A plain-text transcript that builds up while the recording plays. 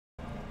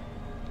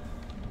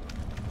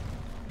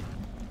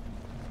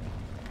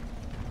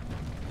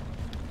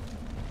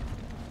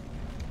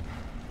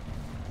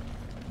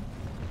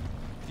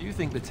Do you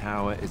think the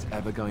tower is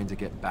ever going to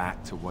get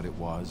back to what it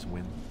was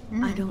when...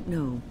 I don't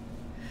know.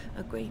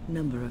 A great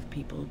number of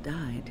people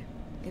died.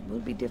 It will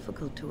be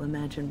difficult to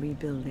imagine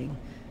rebuilding,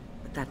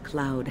 with that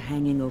cloud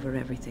hanging over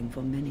everything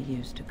for many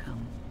years to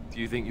come. Do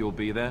you think you'll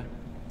be there?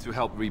 To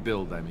help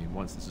rebuild, I mean,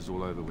 once this is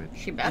all over with.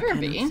 She better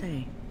be. I cannot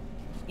say.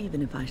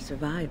 Even if I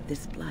survive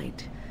this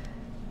blight,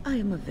 I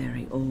am a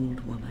very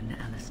old woman,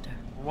 Alistair.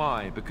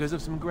 Why? Because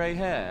of some grey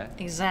hair?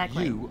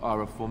 Exactly. You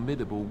are a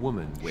formidable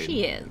woman, Wynne.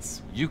 She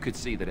is. You could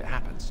see that it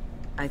happens.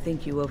 I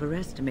think you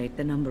overestimate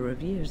the number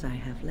of years I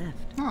have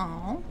left.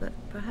 Oh. But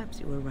perhaps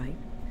you were right.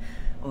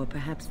 Or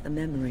perhaps the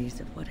memories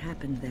of what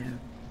happened there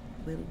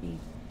will be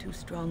too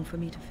strong for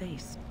me to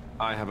face.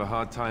 I have a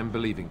hard time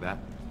believing that.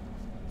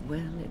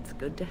 Well, it's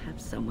good to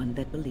have someone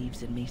that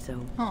believes in me,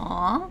 so...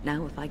 Aw.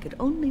 Now, if I could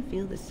only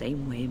feel the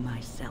same way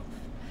myself,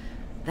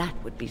 that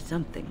would be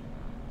something.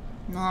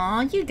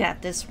 Aw, you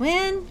got this,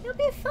 Wynne. You'll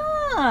be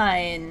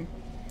fine.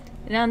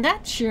 And on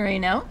that cheery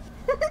note,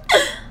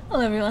 hello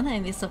everyone,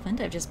 I'm Lisa Flint.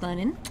 I've just blown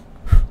in.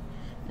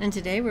 And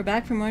today we're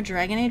back for more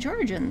Dragon Age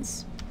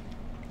Origins.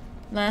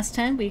 Last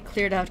time we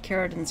cleared out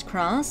Caridin's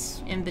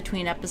Cross. In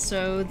between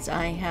episodes,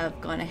 I have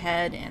gone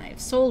ahead and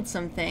I've sold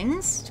some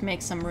things to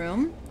make some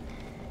room.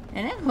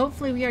 And then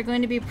hopefully we are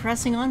going to be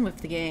pressing on with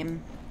the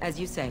game. As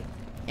you say.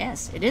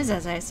 Yes, it is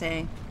as I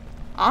say.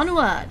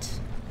 Onward!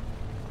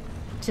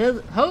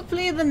 To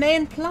hopefully the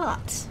main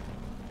plot.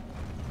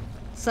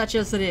 Such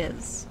as it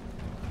is.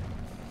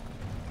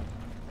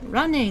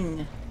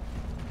 Running.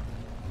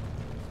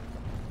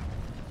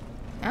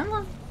 Come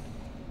on.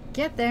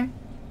 Get there.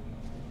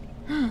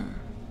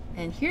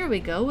 And here we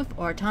go with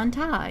Orton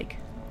Tag.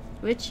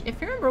 Which, if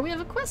you remember, we have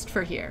a quest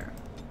for here.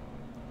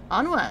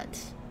 Onward.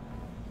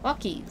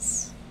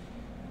 Walkies.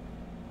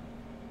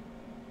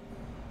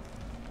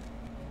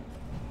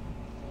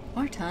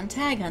 Orton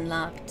Tag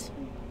unlocked.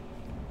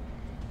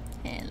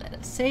 And let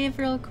us save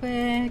real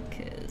quick,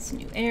 'cause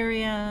new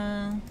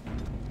area.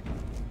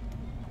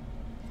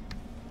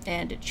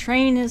 And a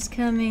train is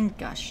coming,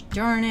 gosh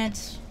darn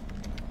it.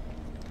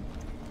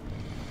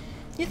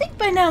 You think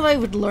by now I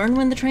would learn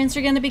when the trains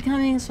are going to be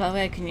coming, so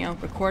I can,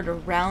 record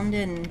around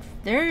it, and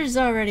there's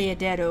already a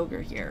dead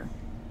ogre here.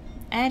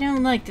 I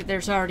don't like that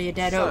there's already a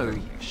dead ogre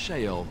here.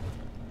 Shale,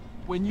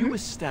 when you were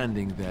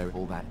standing there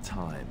all that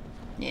time,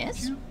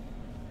 Yes? did you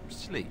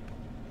sleep?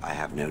 I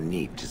have no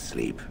need to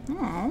sleep.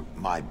 Oh.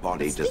 My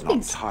body does not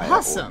Sleeping's tire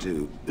awesome. or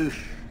do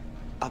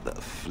other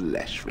Hey,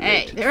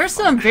 flesh-related there are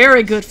some functions.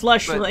 very good But don't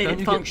flesh-related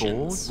you functions. get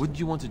bored? Wouldn't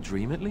you want to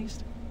dream at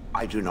least?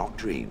 I do not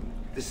dream.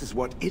 This is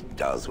what it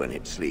does when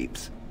it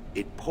sleeps.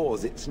 It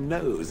paws its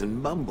nose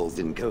and mumbles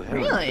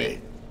incoherently.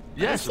 Really?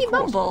 Yes, he of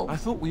course. mumble? I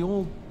thought we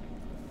all...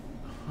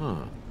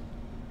 Huh.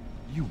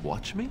 You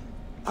watch me?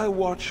 I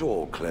watch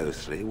all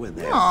closely when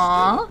they're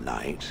Aw. still at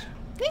night.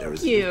 Thank there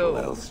is you. little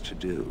else to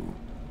do.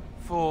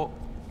 For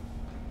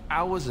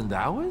hours and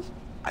hours?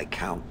 I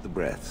count the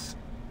breaths.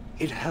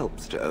 It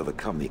helps to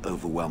overcome the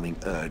overwhelming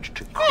urge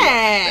to crush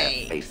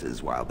Hey! their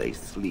faces while they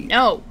sleep.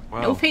 No. No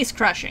Well. face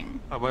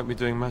crushing. I won't be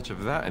doing much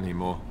of that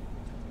anymore.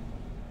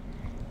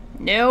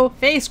 No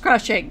face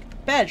crushing.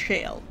 Bad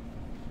Shale.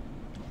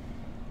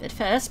 But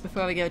first,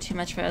 before we go too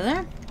much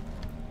further,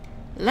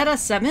 let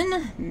us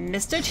summon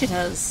Mr.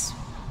 Chitters.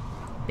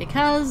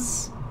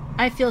 Because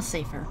I feel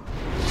safer.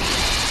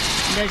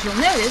 And as you'll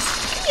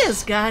notice, he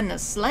has gotten a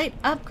slight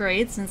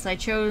upgrade since I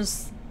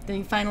chose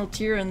the final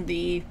tier in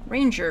the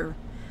Ranger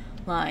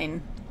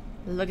line.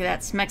 Look at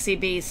that smexy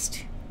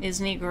beast.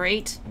 Isn't he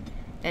great?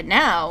 And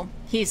now,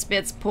 he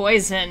spits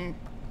poison.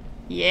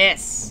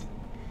 Yes.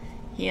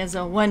 He is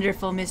a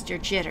wonderful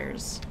Mr.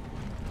 Chitters.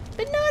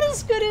 But not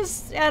as good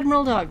as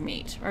Admiral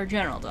Dogmeat, or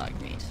General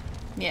Dogmeat.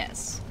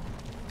 Yes.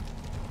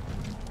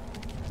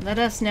 Let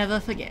us never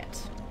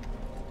forget.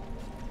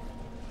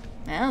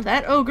 Well,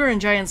 that ogre and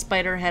giant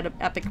spider had an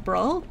epic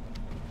brawl.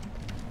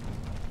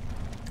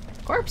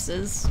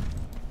 Corpses.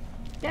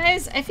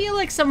 Guys, I feel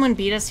like someone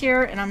beat us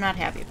here, and I'm not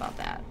happy about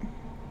that.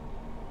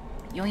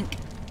 Yoink.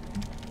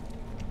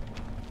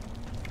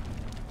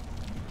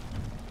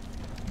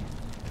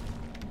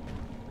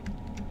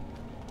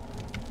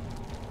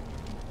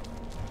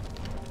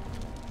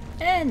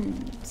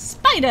 And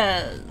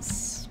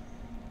spiders!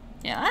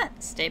 Yeah,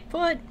 stay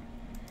put.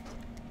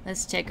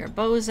 Let's take our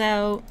bows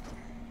out.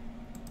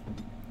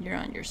 You're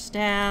on your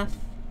staff.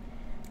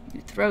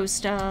 You throw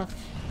stuff.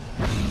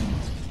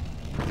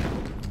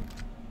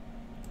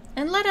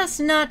 And let us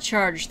not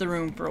charge the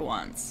room for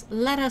once.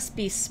 Let us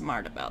be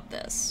smart about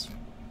this.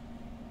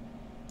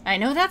 I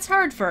know that's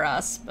hard for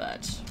us,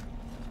 but...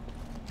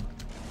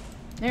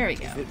 There we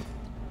go. It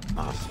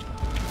must.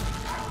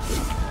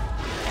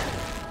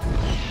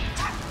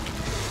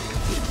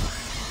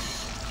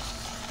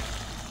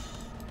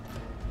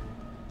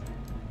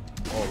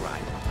 All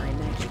right. My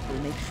magic will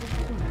make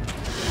sure.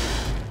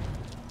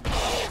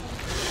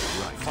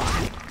 Right.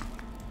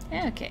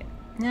 Fine. Okay,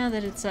 now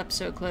that it's up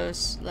so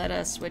close, let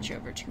us switch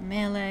over to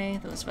melee,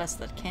 those of us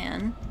that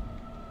can.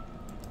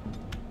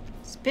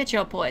 Spit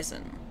your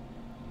poison.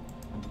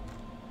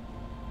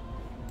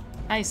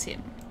 Ice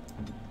him.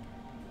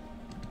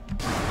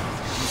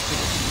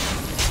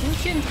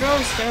 can throw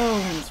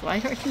stones.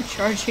 Why are you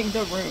charging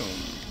the room?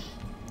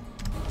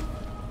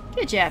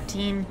 Good job,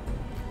 team.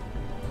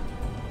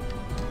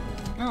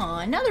 Oh,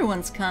 another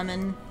one's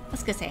coming.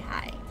 Let's go say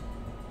hi.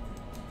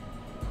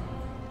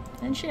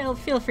 And she'll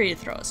feel free to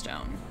throw a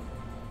stone.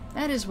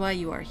 That is why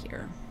you are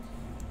here.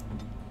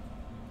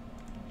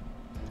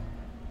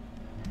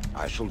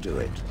 I shall do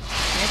it.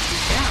 Yes, you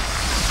shall.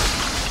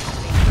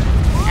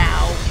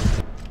 Ow.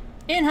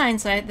 In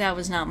hindsight, that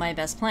was not my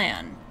best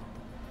plan.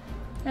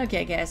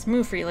 Okay, guys,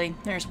 move freely.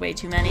 There's way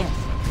too many. We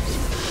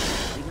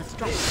must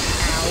drop.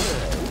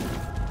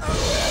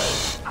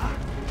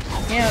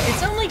 You know,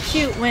 it's only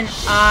cute when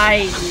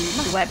I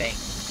do the webbing.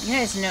 You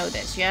guys know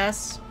this,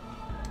 yes?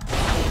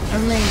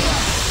 Only...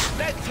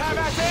 Let's have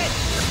at it!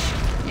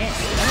 Yes,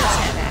 let us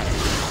have at it.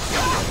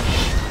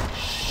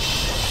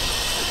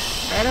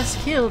 Let us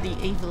kill the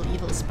evil,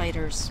 evil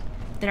spiders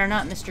that are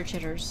not Mr.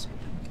 Chitters.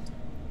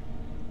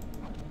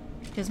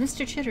 Because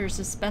Mr. Chitters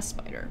is the best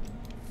spider.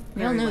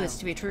 We all know this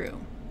to be true.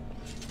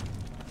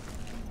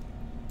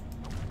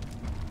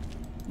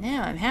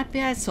 Now I'm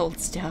happy I sold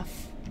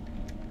stuff.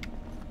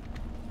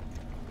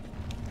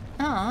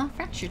 Aw,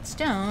 fractured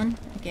stone.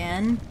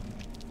 Again.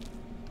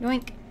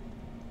 Yoink.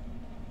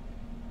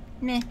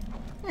 Meh.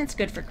 That's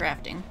good for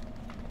crafting.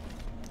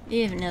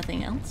 If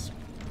nothing else.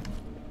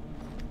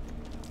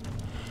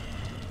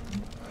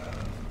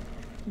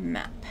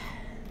 Map.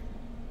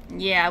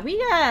 Yeah, we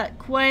got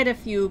quite a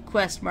few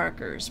quest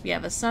markers. We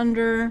have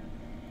Asunder.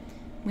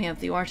 We have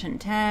the Orton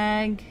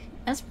Tag.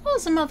 As well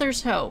as a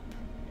Mother's Hope.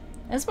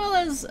 As well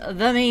as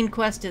the main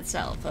quest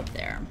itself up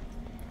there.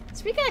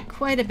 So we got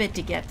quite a bit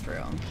to get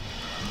through.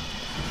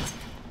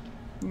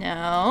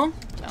 No,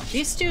 don't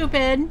be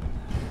stupid.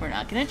 We're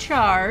not gonna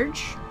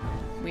charge.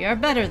 We are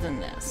better than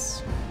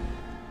this.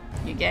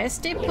 You guys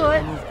stay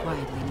put. Move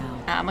quietly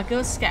now. I'ma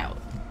go scout.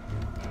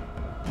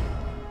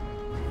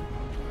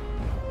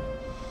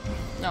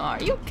 Oh,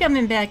 are you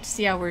coming back to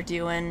see how we're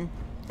doing?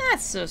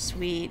 That's so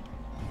sweet.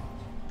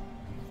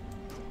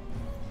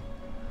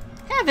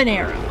 Have an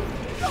arrow.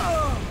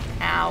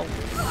 Ow.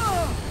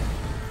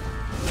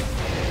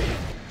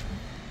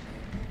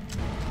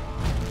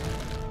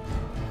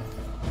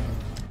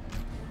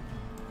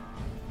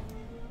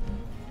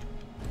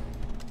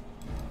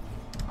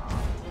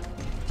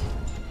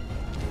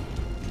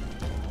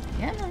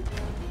 Yeah.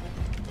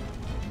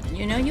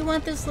 You know you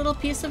want this little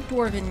piece of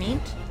dwarven meat.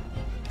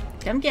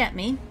 Come get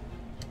me.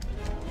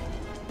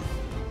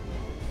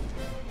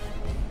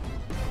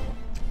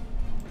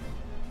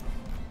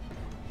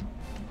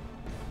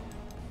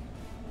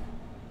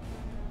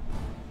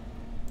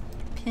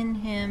 Pin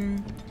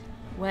him,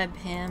 web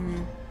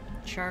him,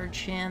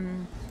 charge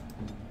him,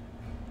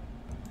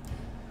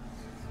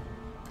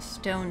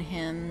 stone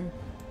him,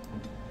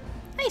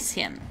 ice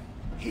him.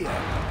 Here.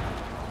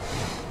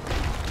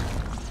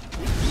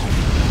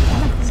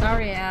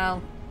 Sorry,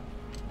 Al.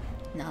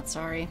 Not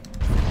sorry.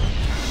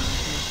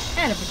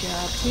 Kind of a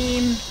job,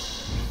 team.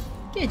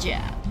 Good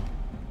job.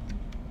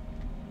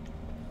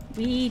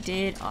 We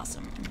did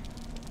awesome.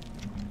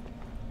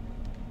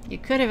 You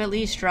could have at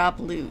least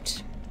dropped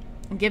loot.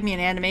 And give me an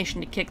animation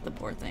to kick the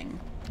poor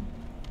thing.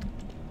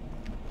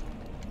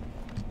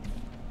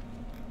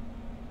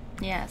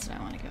 Yeah, that's where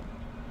I want to go.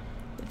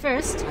 But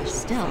first,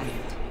 stealth.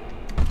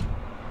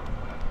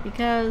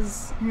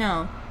 Because,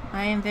 no,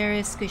 I am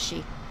very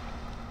squishy.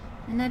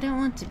 And I don't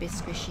want to be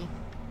squishy.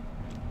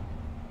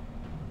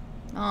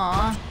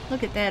 Aw,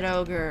 look at that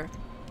ogre.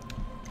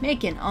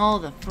 Making all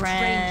the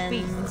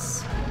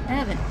friends.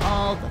 Having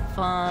all the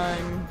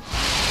fun.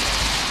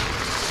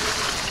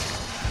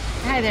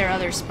 Hi there,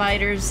 other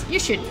spiders. You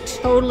should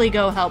totally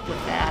go help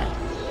with that.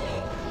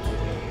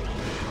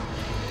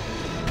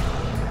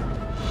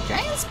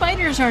 Giant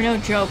spiders are no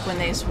joke when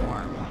they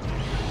swarm.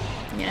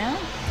 You know?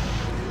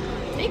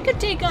 They could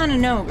take on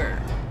an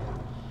ogre.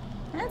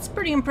 That's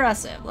pretty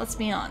impressive, let's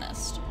be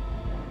honest.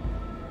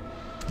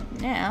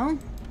 Now,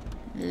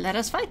 let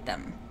us fight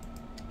them.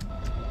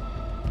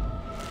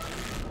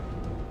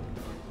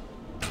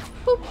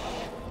 Boop.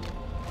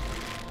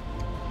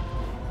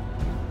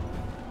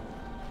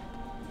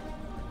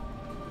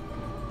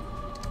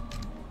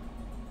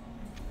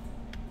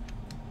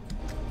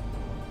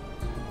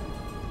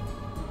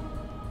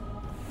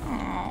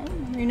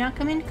 You're not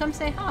coming to come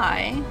say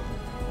hi?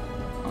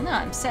 Well, no,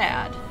 I'm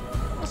sad.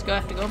 Let's go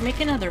have to go make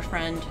another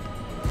friend.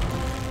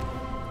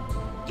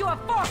 You have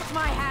forced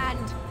my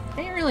hand!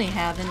 They really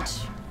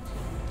haven't.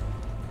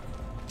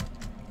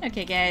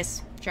 Okay,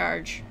 guys.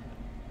 Charge.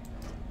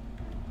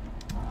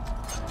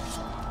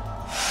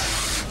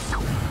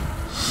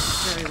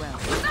 Very well.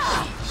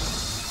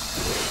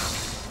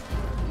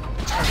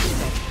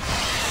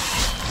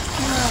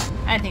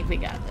 Well, I think we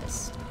got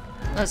this.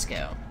 Let's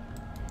go.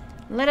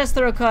 Let us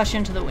throw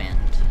caution to the wind.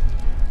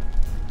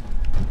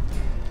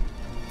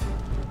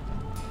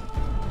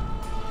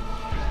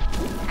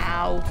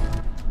 Ow.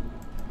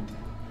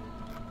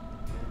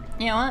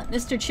 You know what?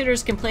 Mr.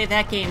 Chitters can play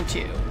that game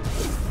too.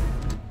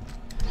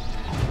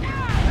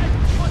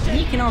 And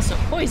he can also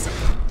poison.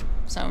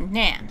 So,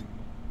 nah.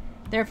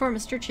 Therefore,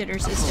 Mr.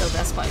 Chitters is still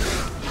best fighter.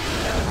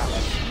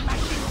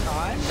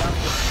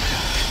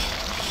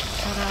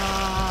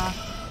 Ta-da!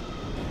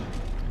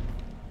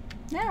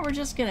 Now we're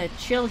just gonna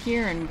chill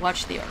here and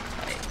watch the orc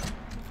fight.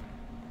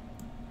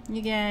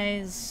 You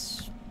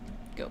guys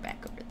go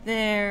back over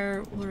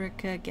there.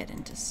 Ulrika, get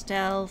into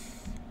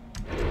stealth.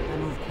 I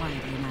move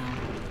quietly now.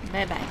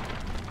 Bye-bye.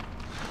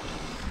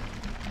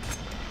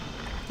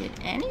 Did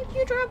any of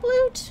you drop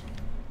loot?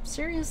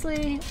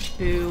 Seriously?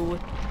 Boo.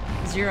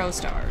 0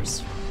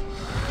 stars.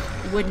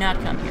 Would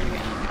not come here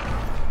again.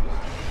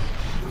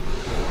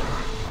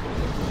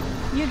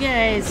 You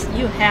guys,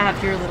 you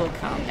have your little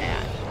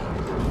combat.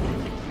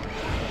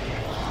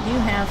 You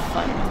have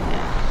fun with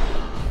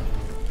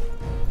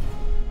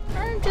it.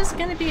 I'm just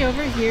gonna be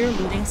over here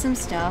looting some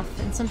stuff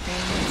and some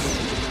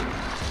things.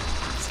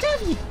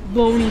 Stuff you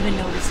won't even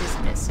notice is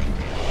missing.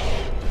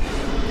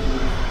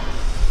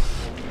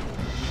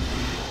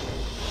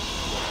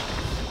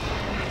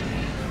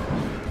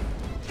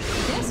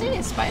 I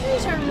say,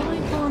 spiders are really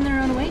pulling their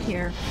own weight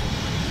here.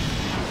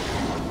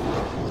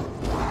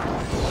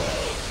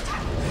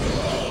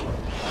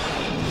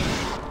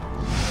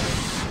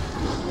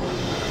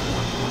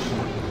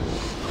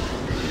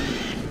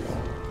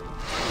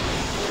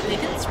 They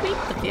did sweep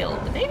the field,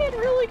 but they did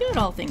really good,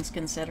 all things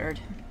considered.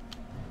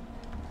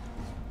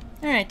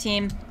 Alright,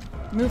 team.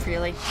 Move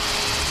freely.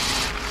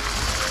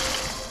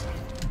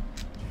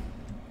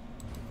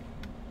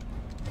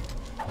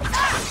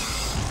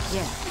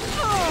 Yeah.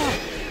 Oh.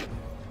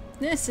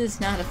 This is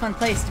not a fun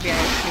place to be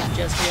at, you've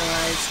just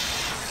realized.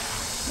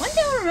 One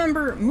thing to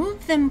remember,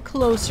 move them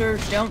closer,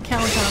 don't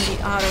count on the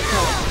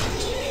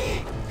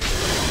auto-teleport.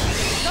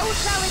 No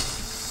salad.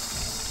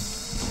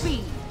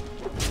 Speed.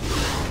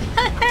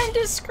 And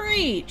a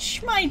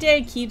screech! My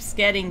day keeps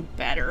getting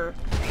better.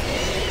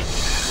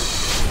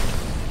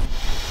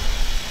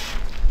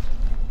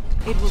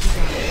 It will be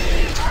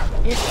done.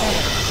 It's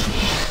better.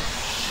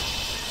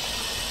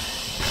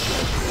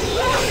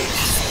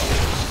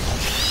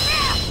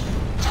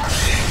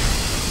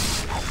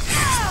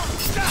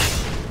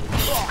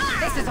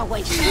 This is a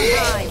waste of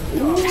time.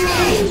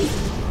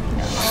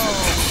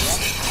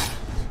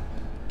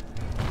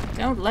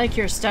 Don't like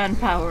your stun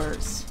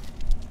powers.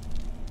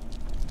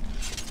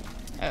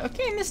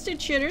 Okay, Mr.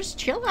 Chitters,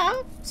 chill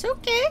out. It's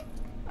okay.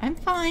 I'm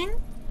fine.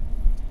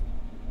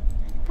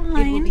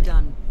 Fine. It will be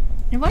done.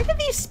 And why do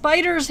these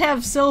spiders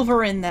have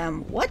silver in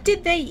them? What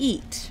did they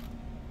eat?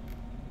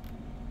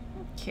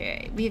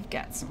 Okay, we've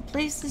got some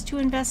places to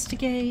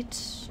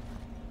investigate.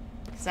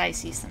 Because I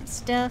see some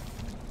stuff.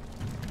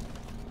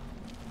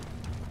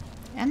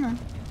 Come on.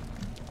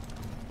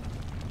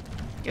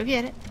 Go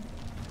get it.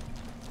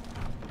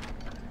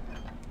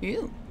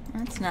 Ew,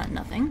 that's not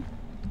nothing.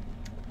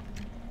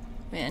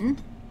 Win.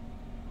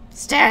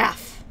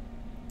 Staff!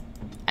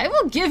 I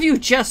will give you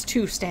just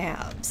 2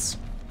 staves.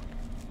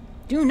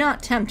 Do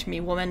not tempt me,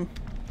 woman.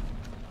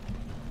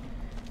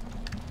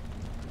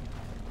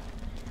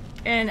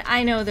 And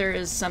I know there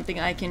is something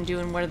I can do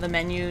in one of the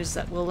menus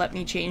that will let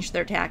me change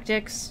their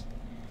tactics.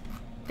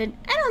 Then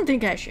I don't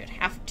think I should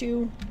have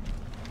to.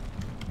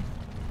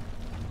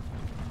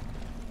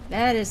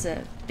 That is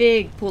a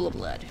big pool of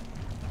blood.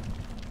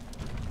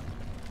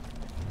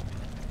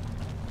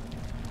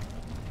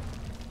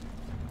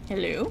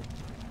 Hello?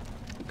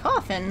 A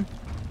coffin?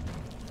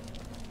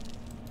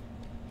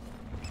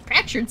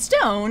 Fractured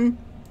stone?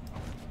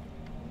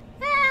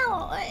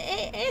 Well,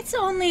 it's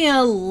only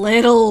a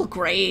little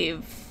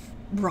grave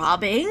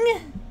robbing.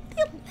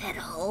 A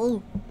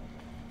little.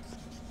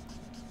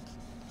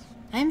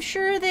 I'm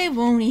sure they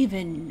won't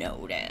even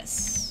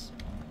notice.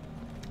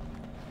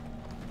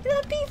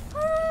 It'll be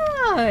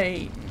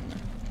fine.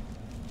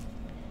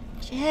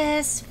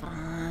 Just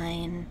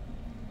fine.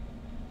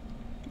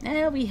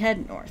 Now we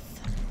head north.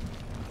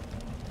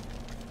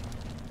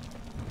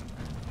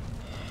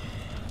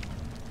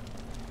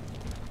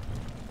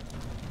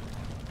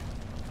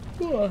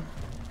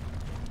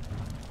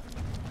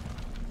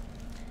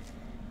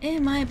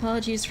 And my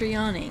apologies for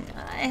yawning.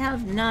 I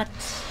have not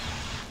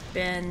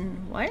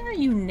been... Why are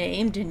you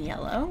named in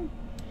yellow?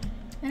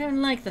 I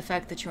don't like the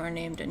fact that you are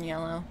named in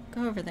yellow.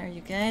 Go over there,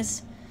 you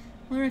guys.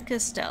 Ulrika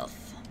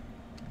stealth.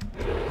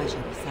 I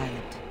shall be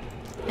silent.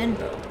 And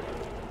bow.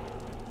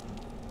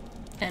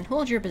 And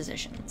hold your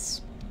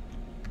positions.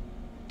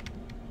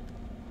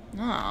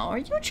 Oh, are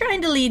you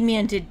trying to lead me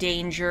into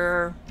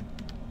danger?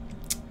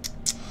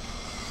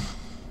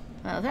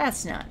 Well,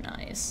 that's not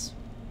nice.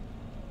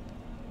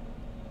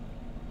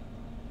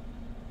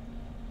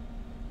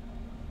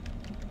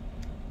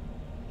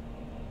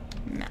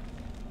 No.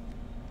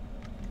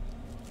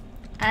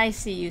 I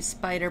see you,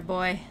 spider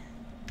boy.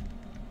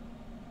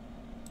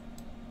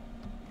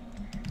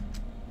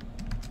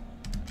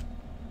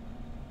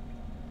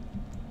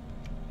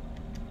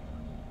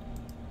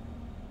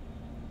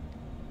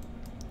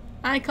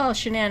 I call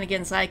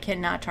shenanigans. I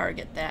cannot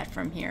target that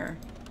from here.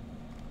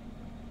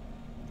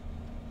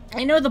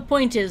 I know the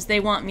point is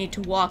they want me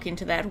to walk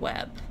into that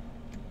web.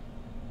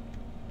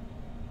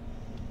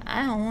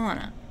 I don't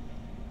wanna.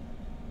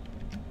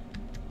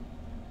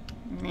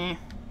 Meh.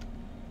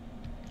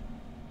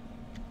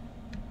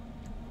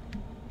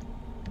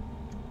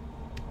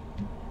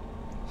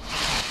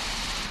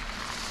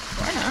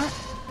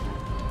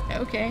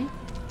 Okay.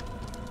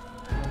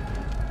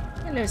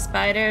 Hello,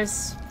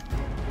 spiders.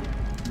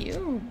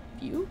 You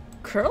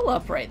curl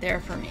up right there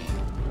for me.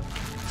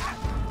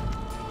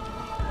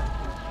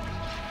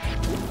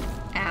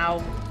 Ow.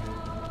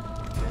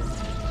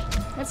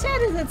 What's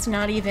sad is it's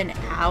not even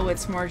ow,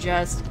 it's more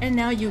just, and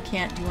now you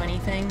can't do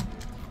anything.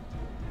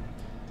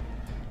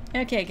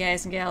 Okay,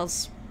 guys and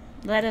gals,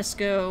 let us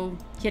go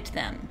hit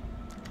them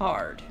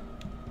hard.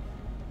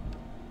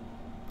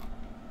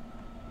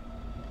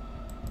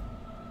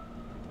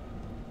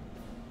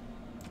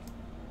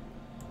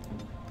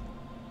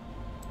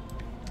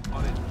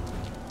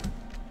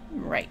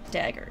 Right,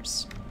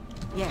 daggers.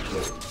 Yes.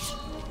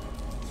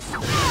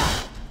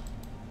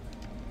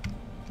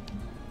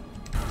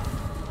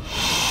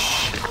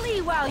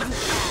 Flee while you can.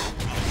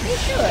 You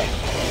should.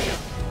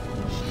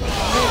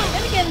 But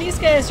then again, these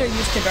guys are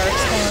used to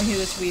Darkspawn,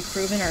 who, as we've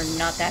proven, are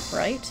not that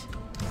bright. So,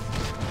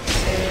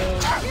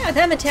 yeah,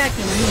 them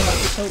attacking me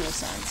makes total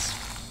sense.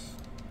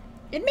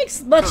 It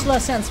makes much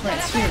less sense when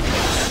it's humans.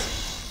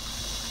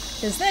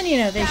 Because then, you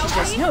know, they should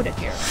just know to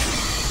fear.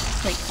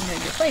 Like, you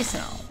know, your place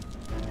and all.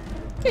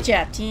 Good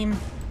job, team.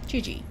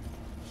 GG.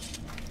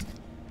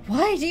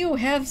 Why do you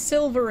have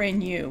silver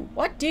in you?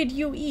 What did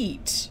you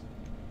eat?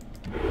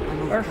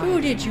 Or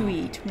who did you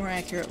eat, more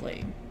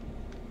accurately?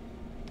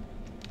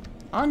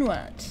 On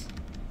what?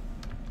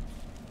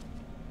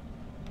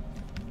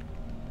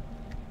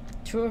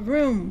 To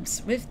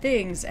rooms with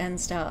things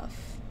and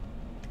stuff.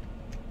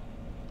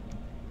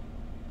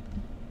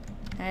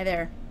 Hi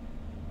there.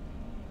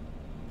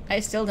 I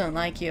still don't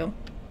like you.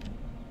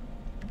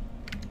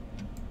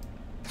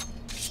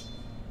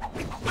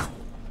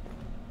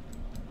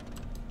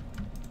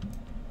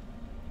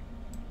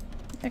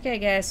 Okay,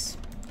 guys.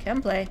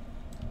 Come play.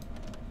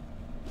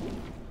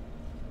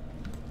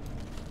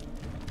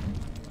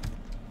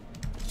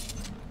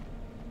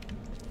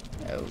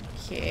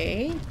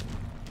 Okay.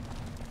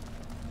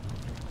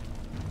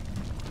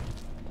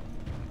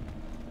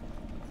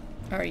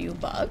 Are you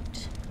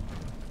bugged?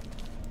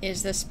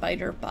 Is the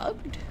spider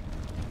bugged?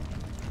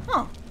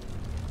 Oh.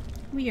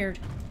 Weird.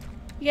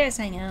 You guys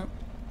hang out.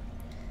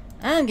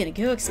 I'm gonna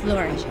go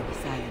exploring. I shall be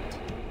silent.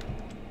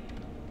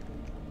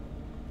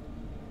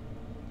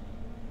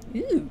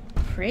 Ooh,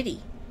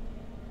 pretty.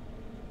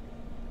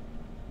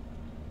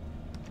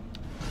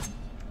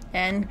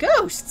 And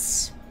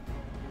ghosts!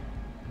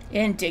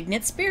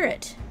 Indignant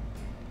spirit.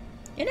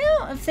 You know,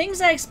 of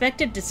things I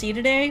expected to see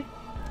today,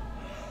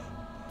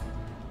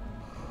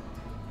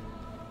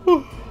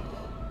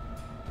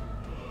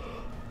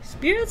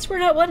 spirits were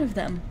not one of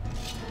them.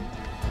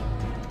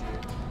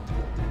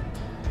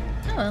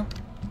 Oh well.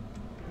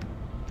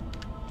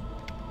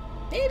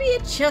 Maybe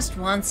it just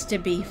wants to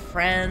be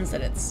friends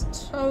and it's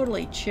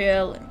totally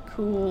chill and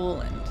cool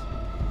and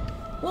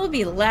we'll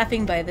be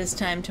laughing by this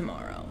time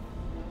tomorrow.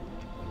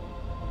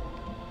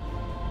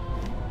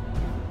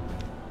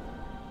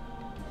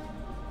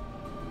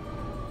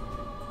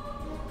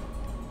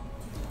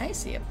 I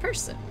see a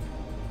person.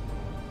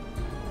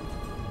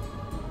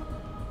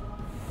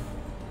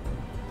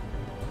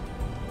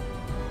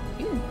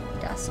 Ooh,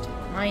 dust.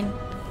 Mine.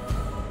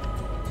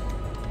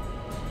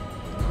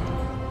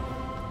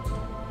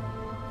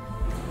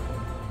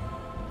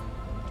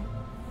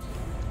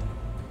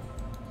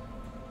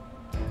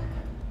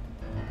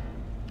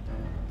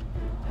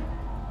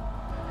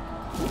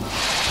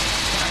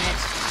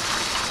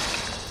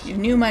 You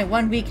knew my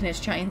one weakness,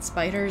 giant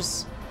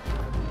spiders.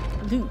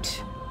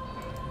 Loot.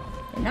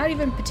 And not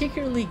even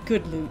particularly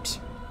good loot.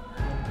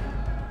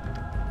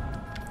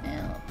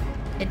 Well,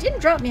 it didn't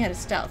drop me out of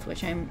stealth,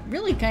 which I'm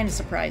really kind of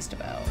surprised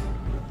about.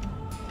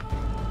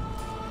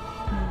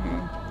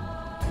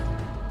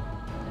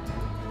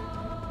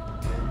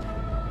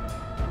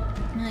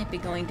 Might be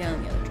going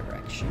down the other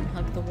direction.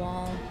 Hug the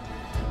wall.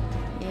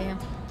 Yeah.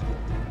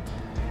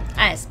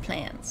 Ice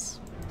plans.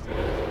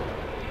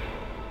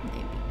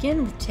 They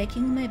begin with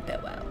taking my bow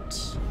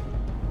out.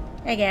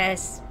 Hey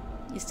guys,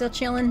 you still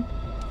chilling?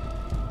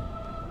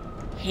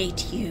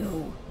 Hate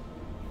you.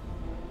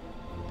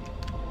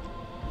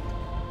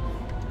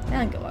 Now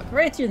I'm gonna walk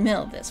right through the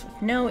middle of this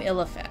with no ill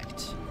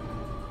effect.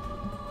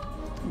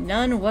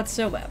 None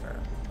whatsoever.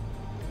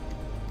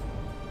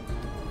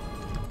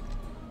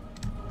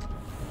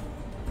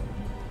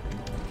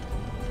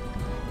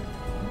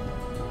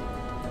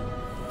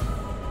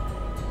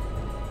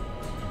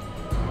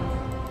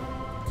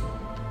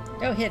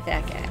 Go hit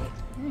that guy.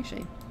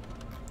 Actually,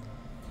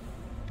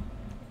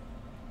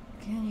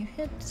 can you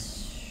hit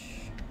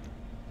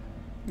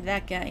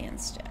that guy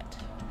instead?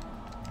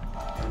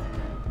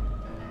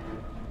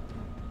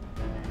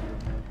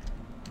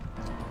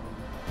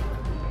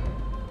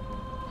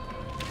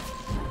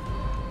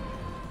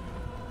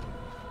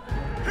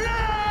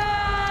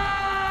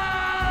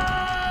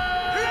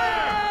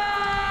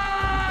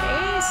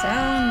 They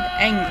sound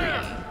angry.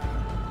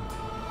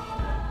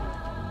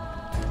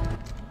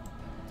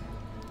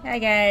 Hi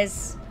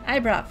guys, I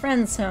brought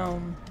friends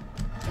home.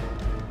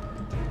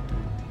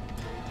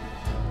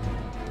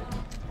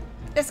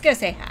 Let's go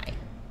say hi.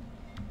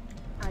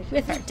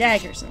 With our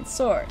daggers and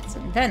swords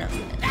and venom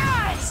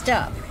and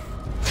stuff.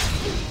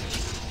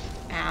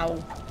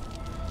 Ow.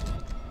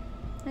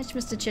 That's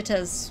Mr.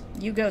 Chitters.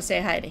 You go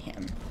say hi to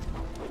him.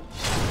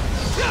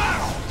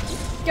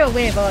 Go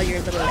wave all your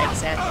little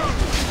legs at him.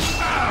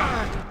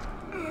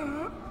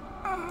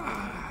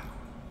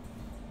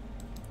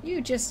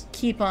 You just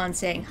keep on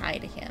saying hi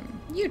to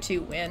him. You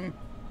two win.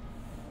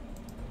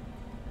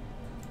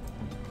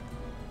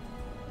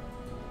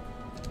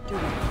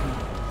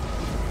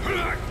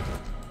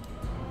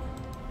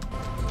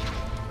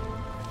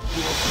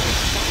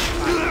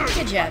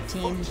 Good job,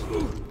 team.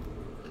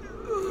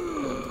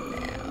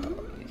 Now,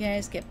 you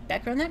guys get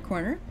back around that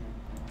corner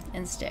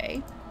and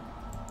stay.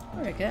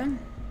 Orica,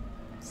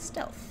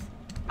 stealth.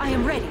 I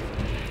am ready.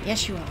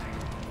 Yes, you are.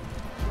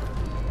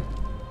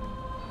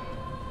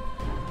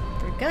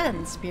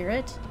 Forgotten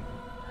spirit.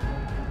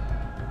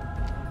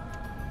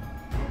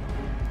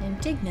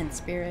 Indignant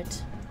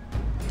spirit.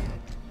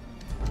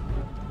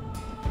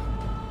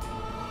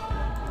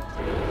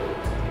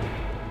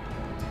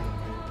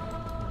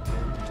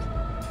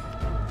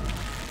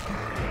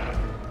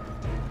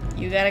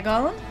 You got a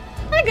golem?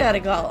 I got a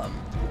golem.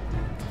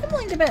 I'm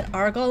willing to bet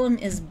our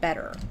golem is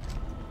better.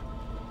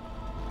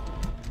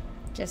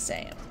 Just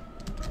saying.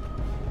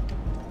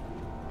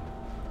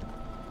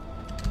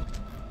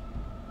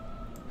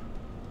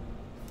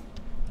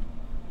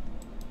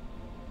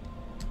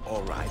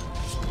 All right.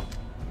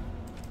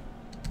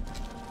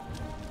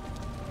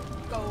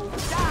 Go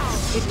down.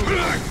 It will be.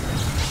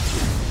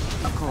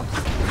 Of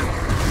course.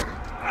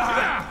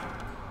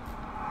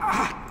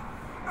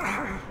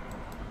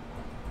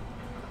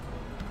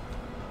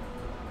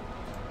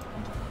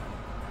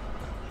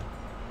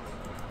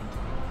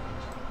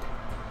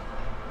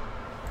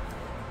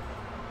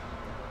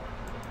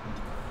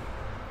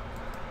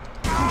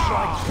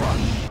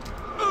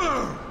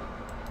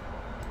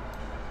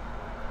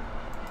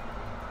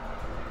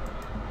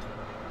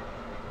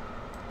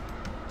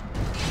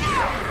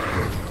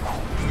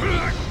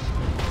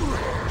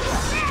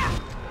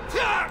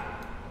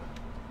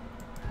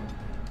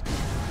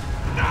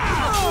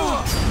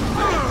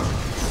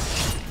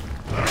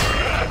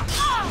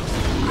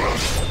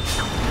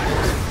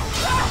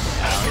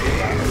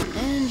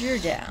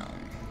 Down.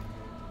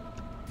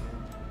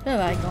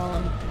 Bye-bye,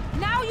 Golem.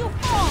 Now you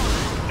fall!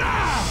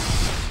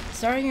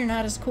 Sorry you're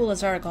not as cool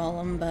as our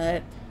Golem,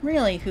 but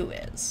really, who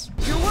is?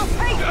 You will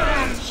pay for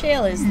that!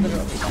 Shale is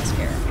literally best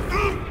character.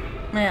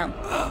 Well,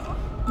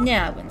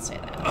 yeah, I wouldn't say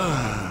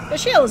that. But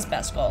Shale is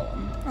best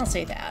Golem. I'll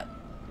say that.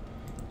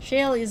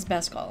 Shale is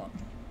best Golem.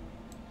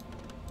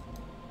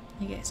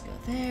 You guys go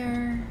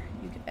there.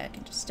 You get back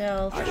into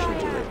stealth. I should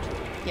do it.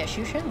 Yes,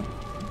 you shall.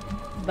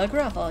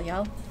 Bugger off, all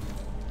y'all.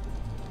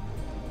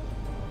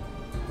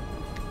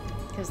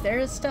 Because there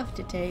is stuff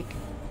to take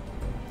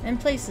and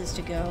places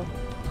to go.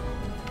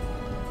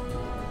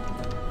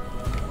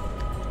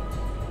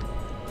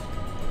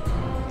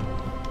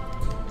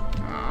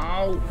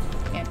 Oh,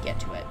 can't get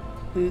to it.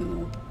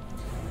 Boo.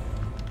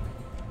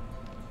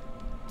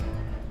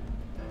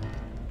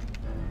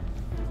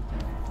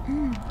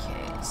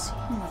 Okay, see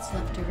what's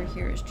left over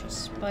here is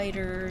just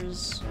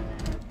spiders.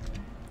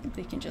 I think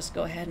we can just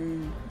go ahead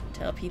and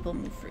tell people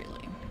move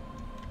freely.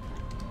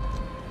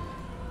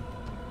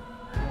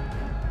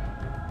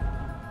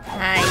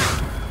 Hi.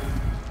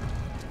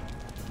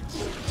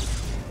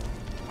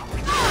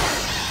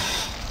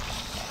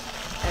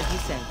 As you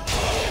said.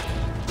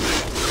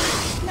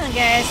 Come on,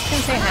 guys.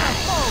 Come say hi.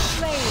 Oh,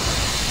 flame!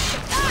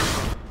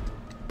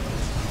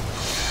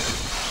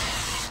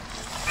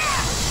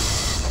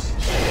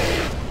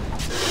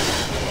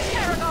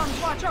 Paragons,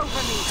 watch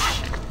over me!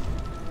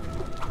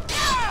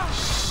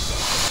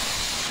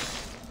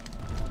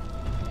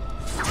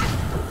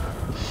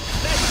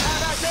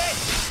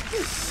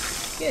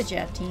 Good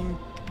job, team.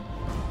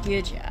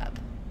 Good job.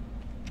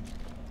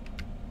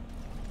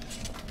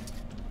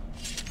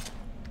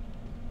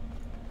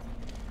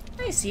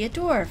 I see a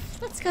dwarf.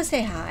 Let's go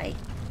say hi.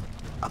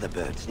 Other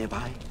birds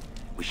nearby?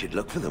 We should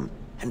look for them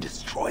and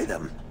destroy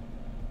them.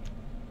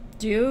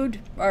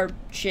 Dude, or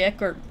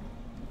chick, or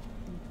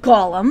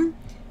golem,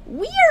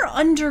 we're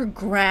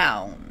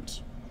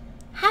underground.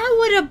 How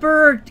would a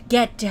bird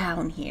get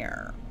down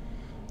here?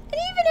 And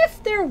even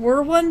if there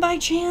were one by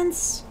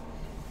chance,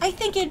 I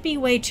think it'd be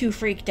way too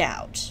freaked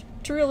out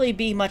to really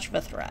be much of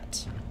a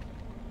threat.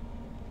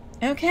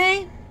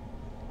 Okay?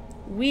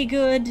 We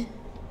good?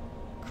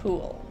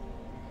 Cool.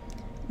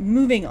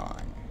 Moving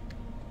on.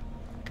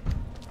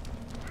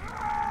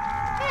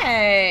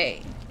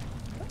 Hey!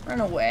 Don't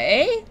run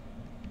away.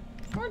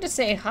 I wanted to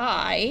say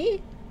hi.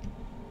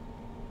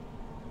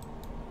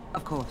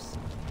 Of course.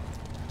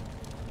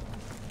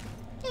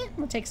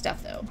 We'll take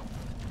stuff though.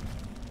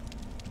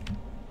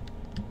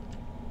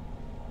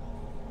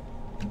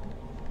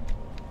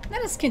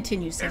 Let us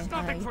continue saying There's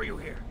nothing hi. for you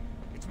here.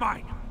 It's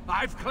mine.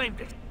 I've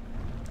claimed it.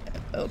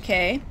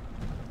 Okay.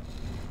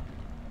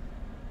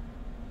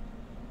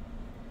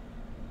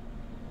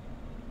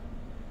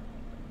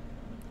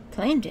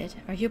 Claimed it?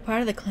 Are you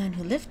part of the clan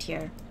who lived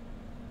here?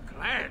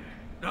 Clan?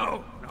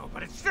 No,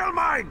 but it's still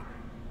mine.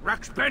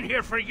 Rock's been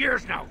here for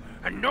years now,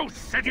 and no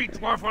city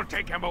dwarf will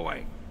take him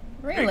away.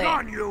 Really? Be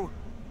gone, you!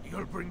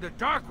 You'll bring the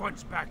Dark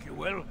Ones back, you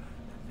will.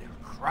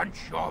 They'll crunch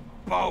your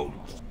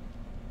bones.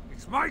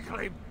 It's my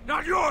claim,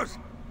 not yours!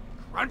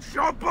 Crunch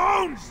your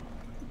bones!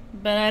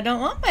 But I don't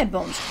want my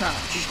bones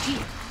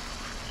crunched.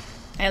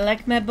 I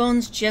like my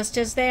bones just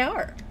as they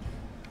are.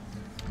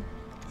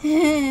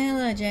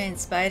 Hello, giant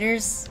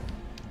spiders.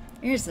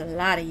 There's a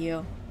lot of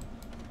you.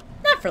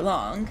 Not for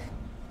long.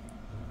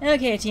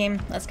 Okay,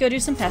 team, let's go do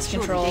some pest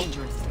control.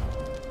 Yo,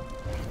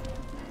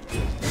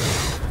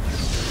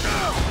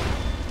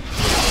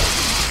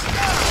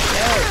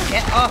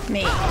 get off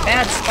me,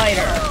 bad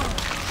spider.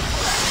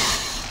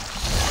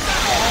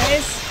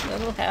 Guys,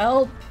 little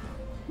help.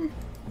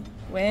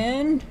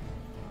 Wind.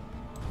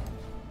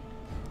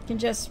 Can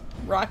just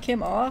rock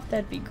him off,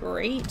 that'd be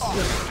great.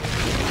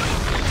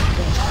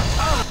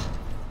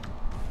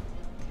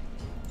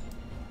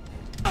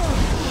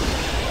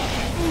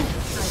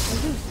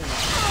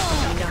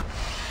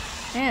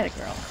 Atta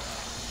girl.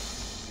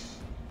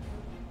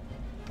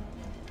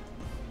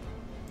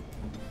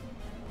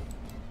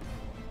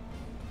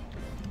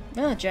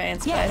 Well,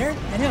 giant spider,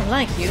 I don't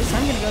like you, so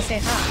I'm gonna go say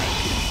hi.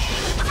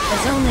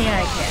 As only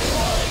I can.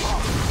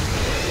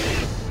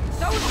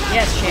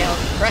 Yes, Shale,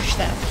 crush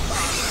them.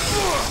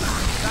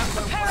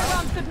 The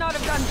Paragons could not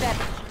have done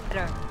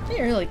better.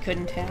 They really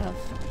couldn't have.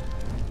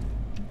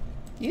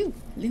 You,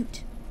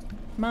 loot.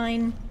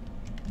 Mine.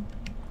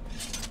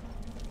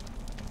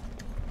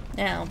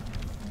 Now,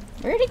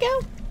 where'd he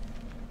go?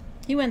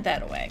 He went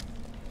that way.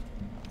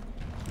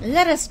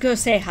 Let us go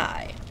say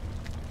hi.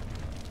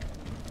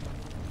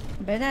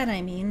 By that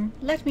I mean,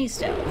 let me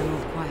still. I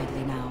move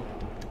quietly now.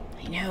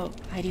 I know,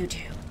 I do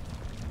too.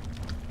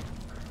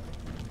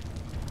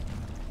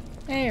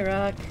 Hey,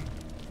 Rock.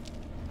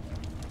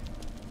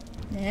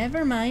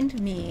 Never mind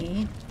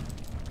me.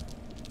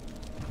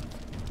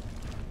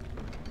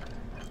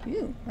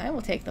 Ooh, I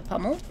will take the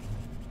pummel.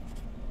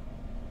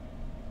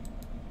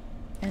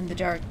 And the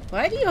dark...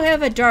 Why do you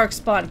have a dark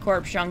spawn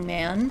corpse, young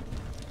man?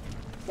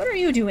 What are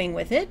you doing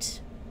with it?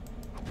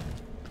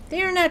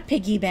 They are not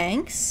piggy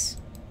banks.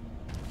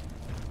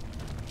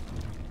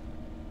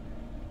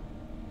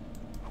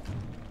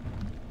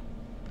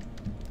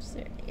 Is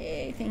there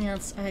anything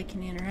else I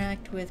can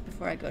interact with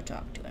before I go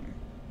talk to him?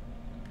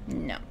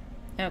 No.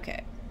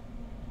 Okay.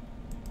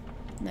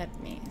 Let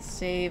me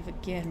save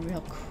again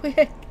real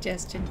quick,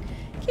 just in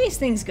case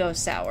things go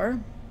sour.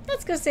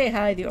 Let's go say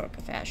hi the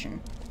orca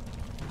fashion.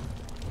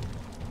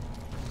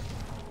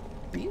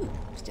 Ooh,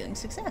 stealing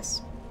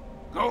success.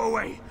 Go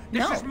away!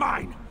 This No. is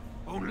mine!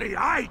 Only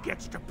I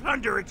gets to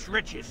plunder its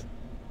riches!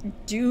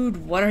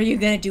 Dude, what are you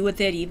gonna do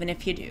with it even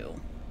if you do?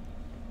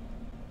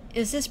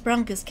 Is this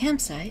Bronca's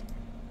campsite?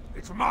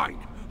 It's mine!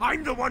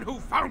 I'm the one who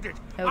found it!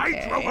 Okay.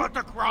 I drove out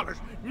the crawlers!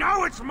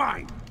 Now it's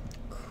mine!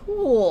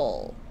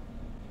 Cool.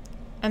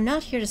 I'm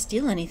not here to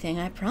steal anything,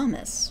 I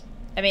promise.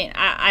 I mean,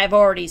 I've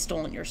already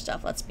stolen your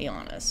stuff, let's be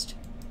honest.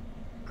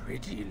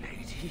 Pretty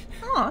lady.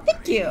 Aw, thank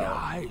Pretty you.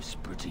 eyes,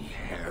 pretty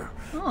hair.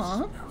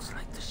 Aw. Smells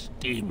like the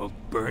steam of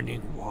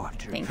burning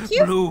water. Thank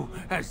you. Blue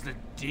as the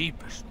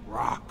deepest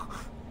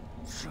rock.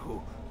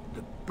 So,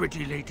 the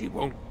pretty lady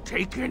won't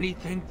take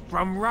anything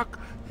from Rock?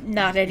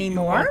 Not You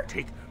anymore? won't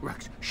take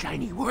Rock's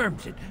shiny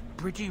worms and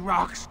pretty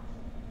rocks?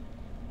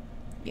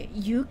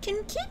 You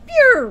can keep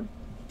your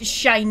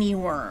shiny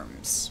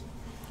worms.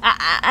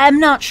 I'm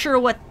not sure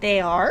what they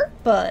are,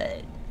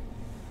 but...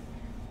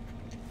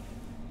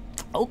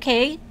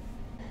 Okay.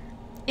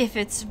 If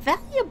it's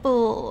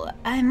valuable,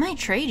 I might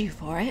trade you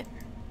for it.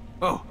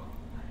 Oh,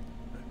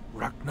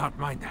 Rock not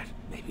mind that,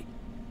 maybe.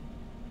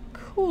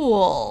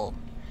 Cool.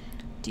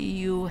 Do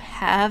you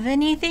have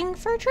anything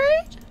for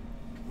trade?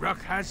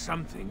 Rock has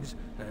some things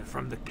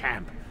from the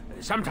camp.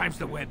 Sometimes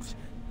the webs.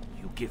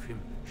 You give him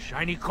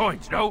shiny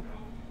coins, no?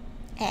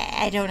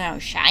 I don't know how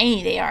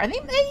shiny they are. They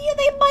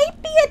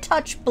might be a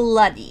touch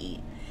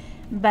bloody.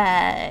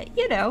 But,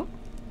 you know.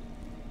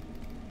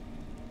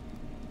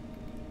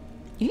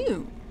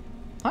 Ew.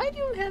 Why do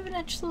you have an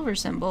etched silver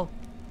symbol?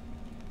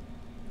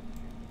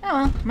 Oh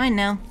well, mine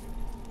now.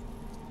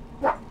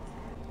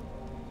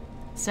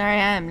 Sorry,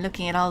 I'm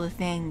looking at all the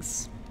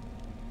things.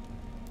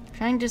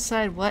 Trying to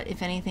decide what,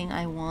 if anything,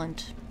 I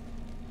want.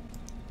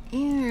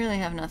 You really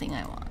have nothing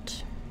I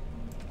want.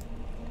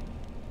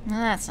 Well,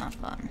 that's not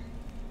fun.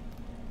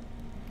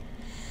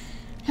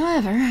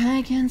 However,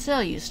 I can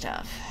sell you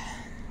stuff.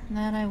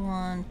 That I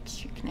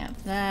want. You can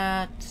have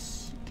that.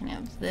 You can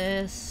have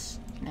this.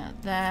 You can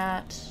have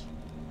that.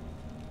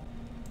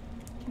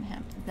 You can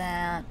have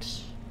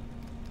that.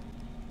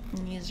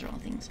 And these are all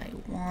things I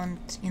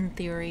want, in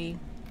theory.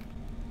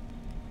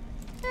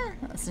 Yeah,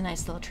 that's a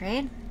nice little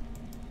trade.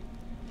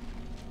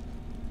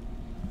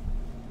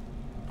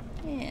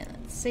 Yeah,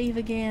 let's save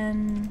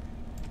again.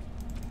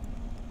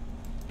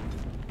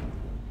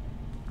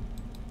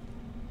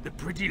 The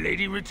pretty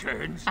lady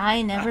returns.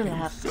 I never I'm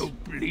left. so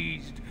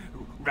pleased.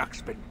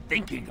 Rock's been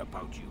thinking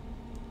about you.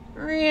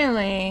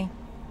 Really?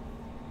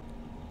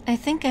 I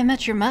think I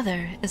met your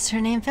mother. Is her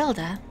name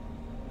Felda?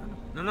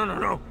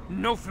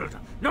 No filter.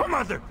 No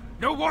mother.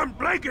 No warm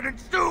blanket and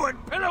stew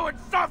and pillow and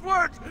soft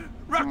words.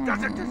 Rock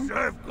doesn't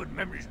deserve good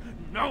memories.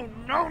 No,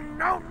 no,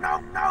 no, no,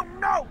 no,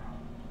 no!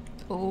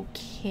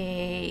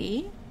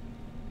 Okay.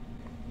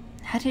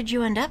 How did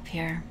you end up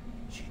here?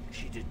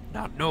 She did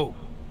not know.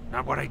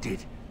 Not what I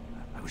did.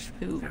 I was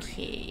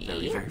Okay.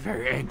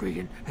 very angry,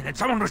 and then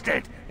someone was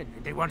dead, and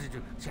they wanted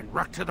to send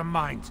Rock to the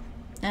mines.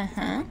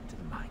 Uh-huh. To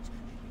the mines.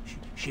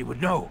 She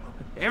would know.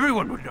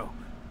 Everyone would know.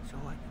 So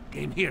I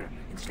came here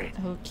instead.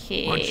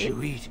 Okay. Once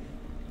you eat,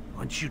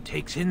 once you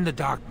takes in the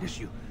darkness,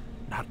 you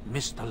not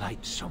miss the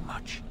light so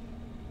much.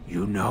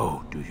 You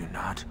know, do you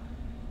not?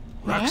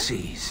 Rock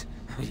sees.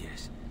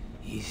 Yes,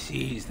 he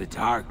sees the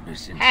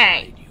darkness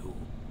inside you.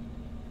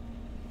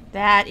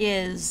 That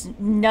is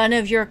none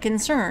of your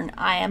concern.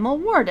 I am a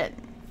warden.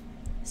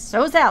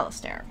 So's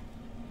Alistair.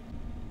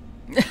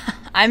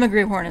 I'm a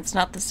Grey Warden. It's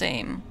not the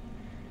same.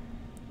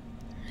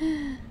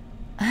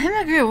 I'm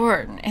a Grey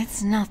Warden.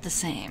 It's not the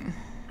same.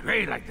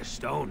 Grey like the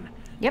stone.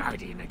 Yep.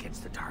 Guardian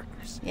against the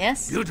darkness.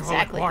 Yes, Beautiful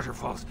exactly. like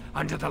waterfalls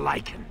under the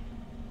lichen.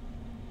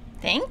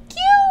 Thank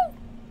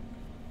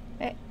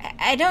you?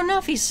 I don't know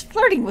if he's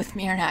flirting with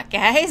me or not,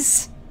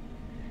 guys.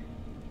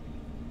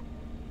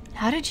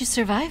 How did you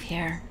survive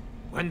here?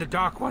 When the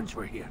Dark Ones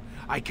were here,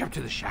 I kept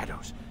to the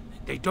shadows.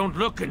 They don't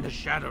look in the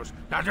shadows,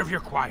 not if you're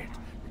quiet.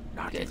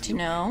 Not Good if to you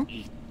know.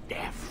 eat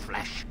their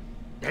flesh.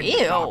 Then Ew.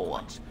 the Dark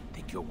Ones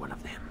think you're one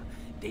of them.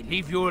 They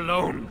leave you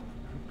alone.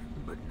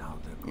 But now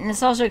they're And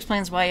this also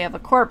explains why you have a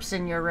corpse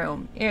in your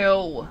room.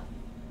 Ew.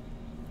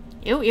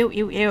 Ew, ew,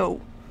 ew,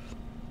 ew.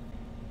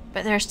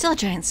 But there are still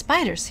giant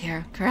spiders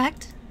here,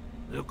 correct?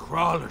 the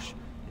crawlers.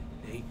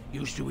 They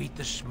used to eat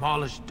the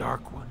smallest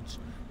dark ones.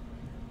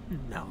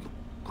 Now the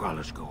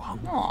crawlers go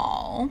hungry.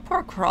 Aw,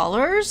 poor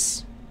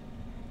crawlers.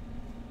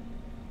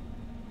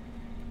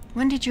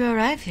 When did you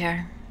arrive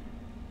here?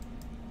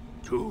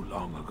 Too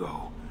long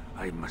ago.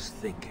 I must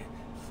think.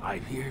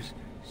 5 years?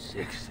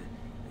 6?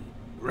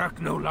 Ruck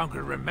no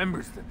longer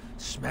remembers the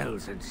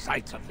smells and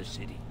sights of the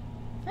city.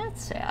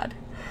 That's sad.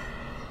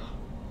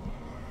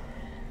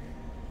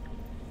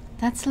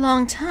 That's a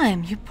long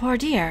time, you poor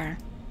dear.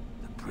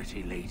 The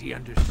pretty lady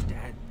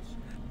understands.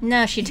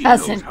 No, she He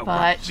knows doesn't, how but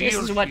Ruck this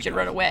feels is what she should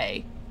run does.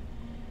 away.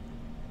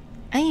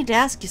 I need to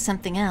ask you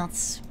something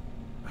else.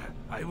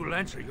 I will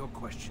answer your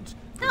questions.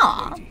 pretty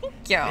Aw, lady.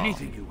 thank you.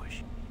 Anything you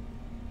wish.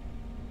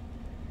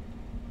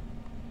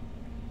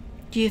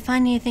 Do you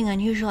find anything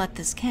unusual at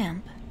this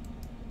camp?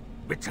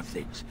 Bits of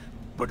things,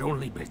 but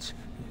only bits.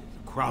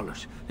 The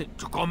crawlers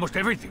took almost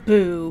everything.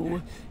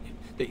 Boo.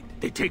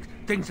 They take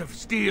things of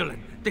steel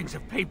and things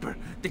of paper.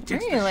 They take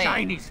Really? the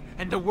shinies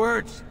and the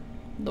words.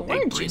 The They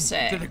words bring you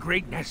say. to the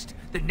great nest,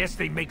 the nest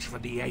they makes for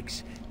the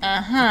eggs.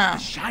 Uh-huh. The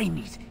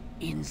shinies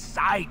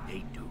inside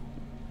they do.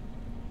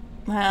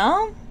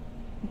 Well,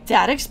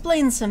 that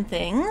explains some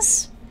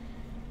things.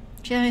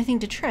 Do you have anything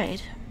to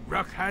trade?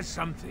 Ruck has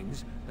some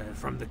things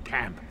from the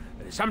camp.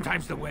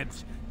 Sometimes the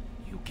webs.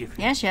 You give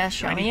him Yes, show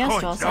shiny me yes,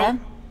 coins, Tulsa. no?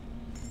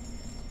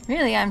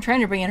 Really, I'm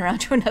trying to bring it around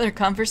to another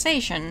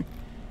conversation.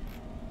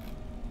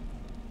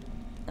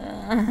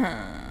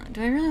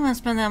 Do I really want to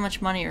spend that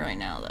much money right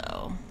now,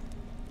 though?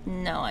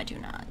 No, I do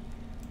not.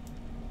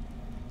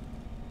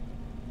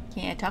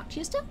 Can I talk to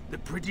you still? The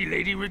pretty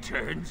lady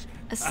returns.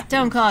 I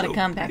Don't am call it so a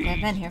comeback. I've been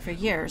pleased. here for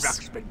years.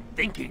 Ruck's been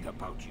thinking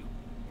about you.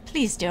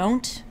 Please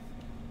don't.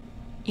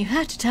 You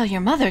have to tell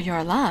your mother you're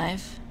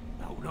alive.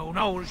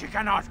 No, she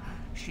cannot.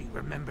 She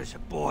remembers a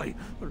boy,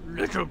 a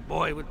little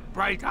boy with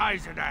bright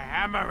eyes and a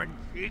hammer, and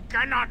she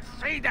cannot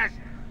see this.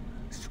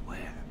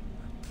 Swear,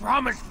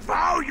 promise,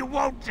 vow you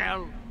won't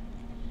tell.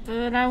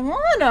 But I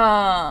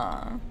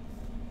wanna.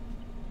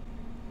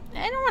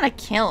 I don't want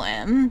to kill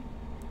him.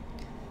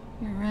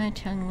 You're right,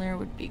 telling Lear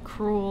would be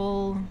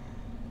cruel.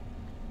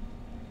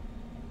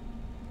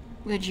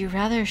 Would you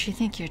rather she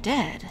think you're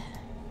dead?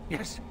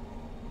 Yes.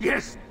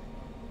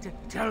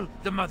 Tell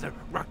the mother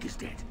Ruck is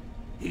dead.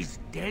 He's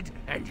dead,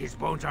 and his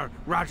bones are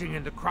rotting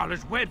in the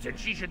crawler's webs, and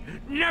she should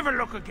never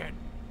look again.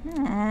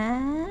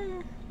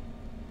 Aww.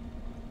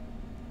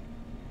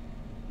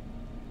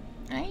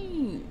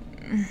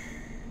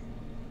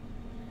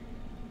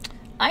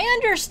 I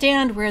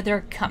understand where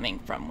they're coming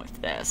from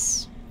with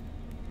this.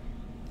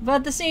 But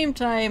at the same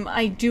time,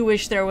 I do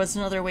wish there was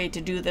another way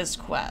to do this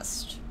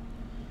quest.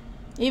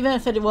 Even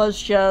if it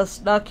was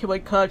just not kill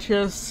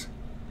conscious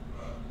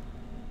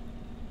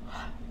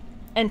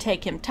and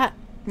take him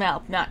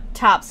well, not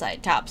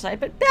topside,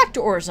 but back to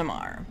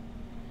Orzammar.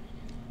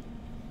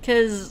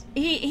 Because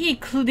he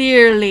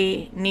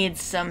clearly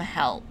needs some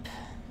help.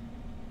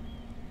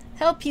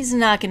 Help he's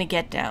not going to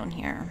get down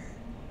here.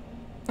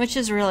 Which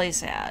is really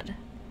sad.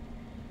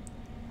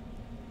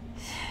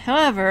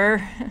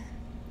 However,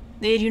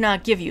 they do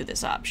not give you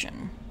this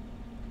option.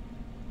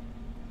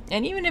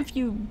 And even if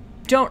you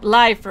don't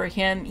lie for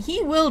him,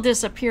 he will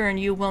disappear and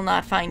you will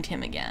not find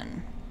him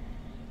again.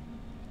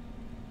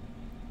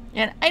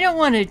 And I don't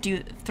want to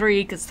do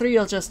 3, because 3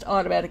 will just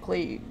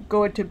automatically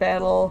go into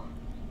battle.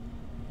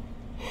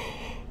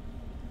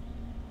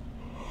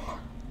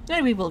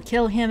 And we will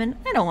kill him, and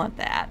I don't want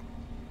that.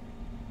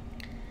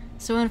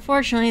 So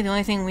unfortunately, the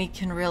only thing we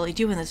can really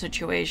do in this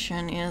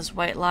situation is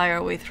white lie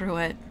our way through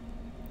it.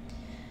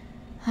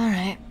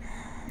 Alright.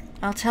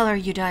 I'll tell her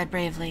you died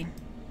bravely.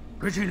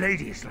 Pretty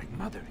lady is like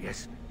mother,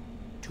 yes?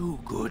 Too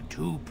good,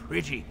 too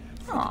pretty.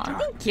 Aw,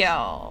 thank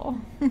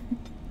you.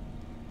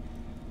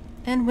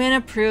 And win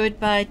approved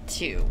by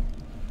 2.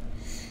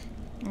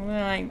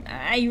 Well,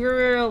 I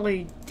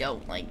really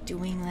don't like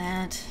doing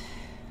that.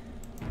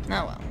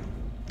 Oh well.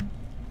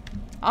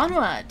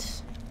 Onward!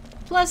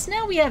 Plus,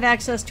 now we have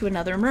access to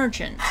another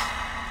merchant.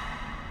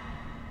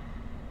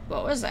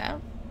 What was that?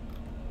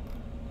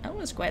 That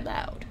was quite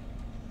loud.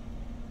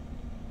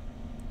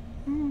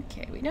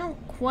 Okay, we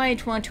don't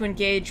quite want to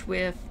engage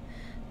with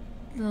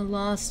the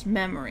lost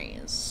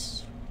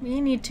memories. We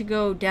need to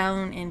go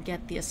down and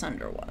get the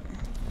Asunder one.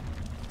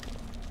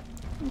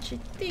 Which I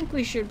think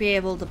we should be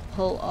able to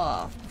pull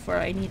off before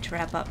I need to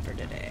wrap up for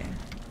today.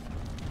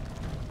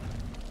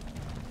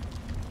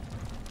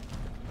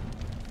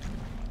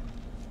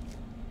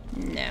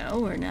 No,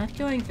 we're not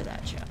going for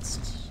that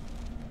chest.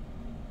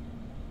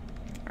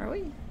 Are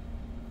we?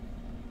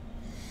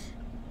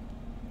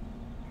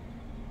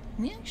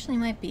 We actually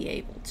might be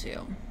able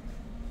to.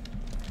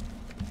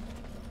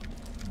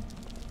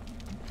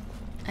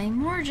 I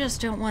more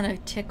just don't want to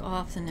tick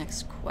off the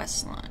next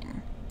quest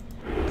line.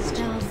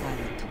 Stealth.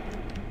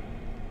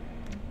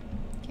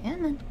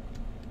 Come on.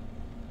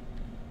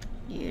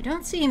 You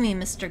don't see me,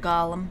 Mr.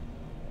 Gollum.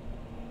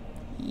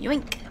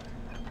 Yoink.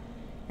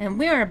 And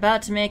we're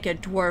about to make a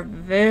dwarf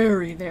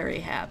very, very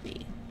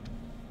happy.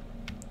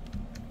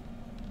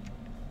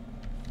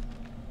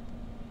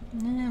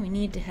 Now we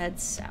need to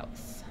head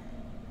south.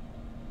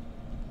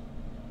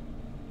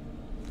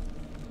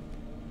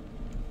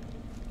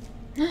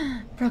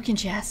 Broken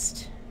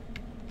chest.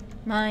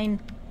 Mine.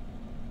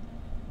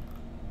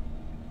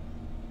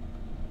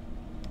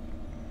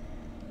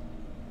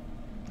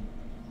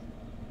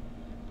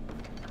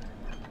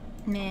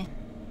 Meh.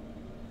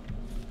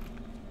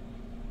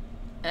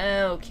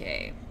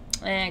 Okay.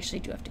 I actually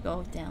do have to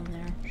go down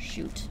there.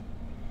 Shoot.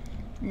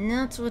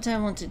 That's what I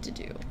wanted to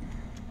do.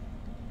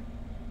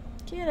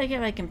 Can't I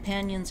get my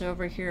companions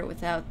over here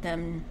without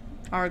them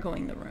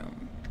argoing the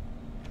room?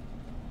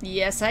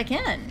 Yes, I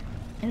can.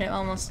 In an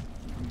almost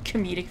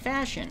comedic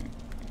fashion.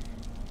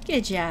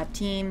 Good job,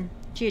 team.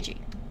 GG.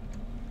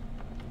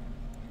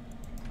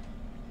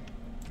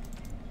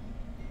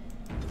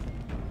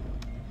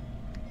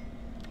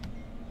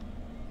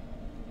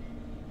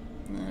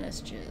 Let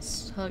us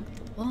just hug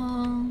the wall.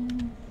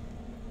 Come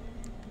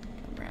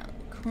around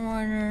the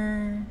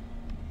corner.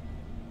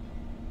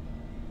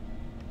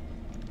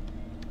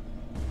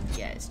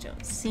 You guys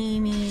don't see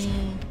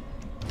me.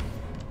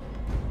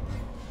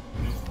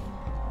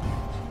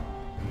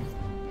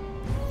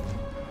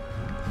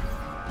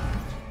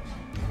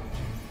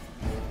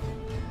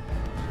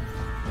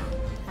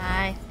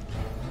 Hi.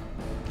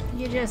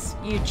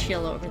 You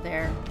chill over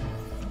there.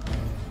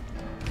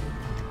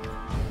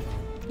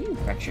 Ooh,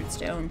 fractured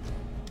stone.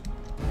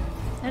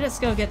 Let us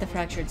go get the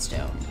fractured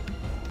stone.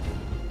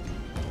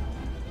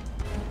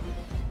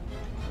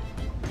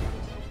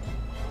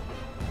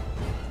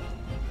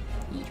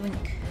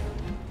 Yoink.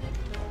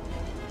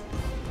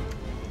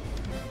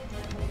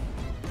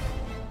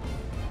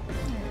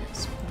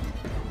 There's one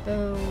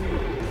bow.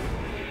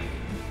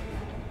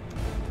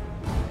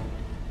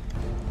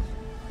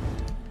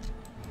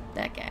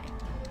 That guy.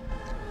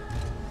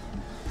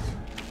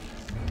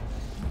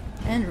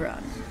 And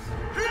run.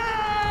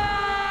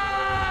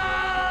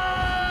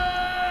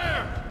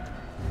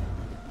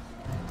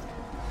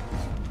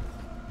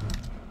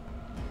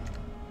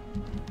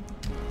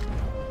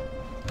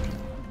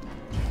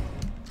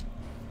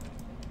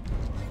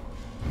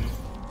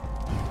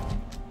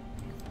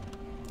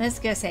 Let's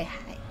go say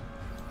hi.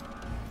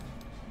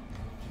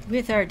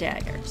 With our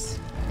daggers,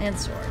 and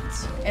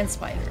swords, and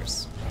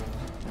spiders.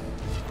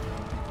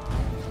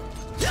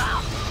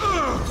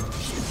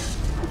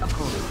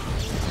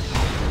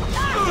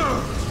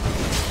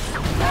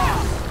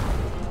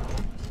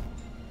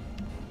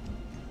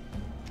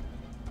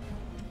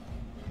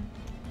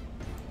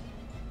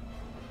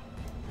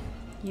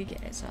 You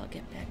guys all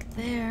get back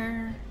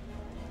there.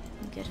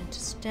 You get into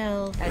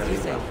stealth. As you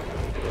say.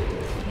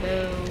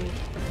 Bow.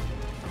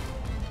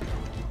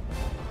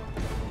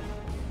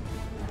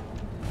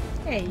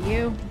 Hey,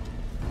 you.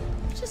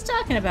 Just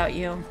talking about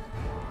you.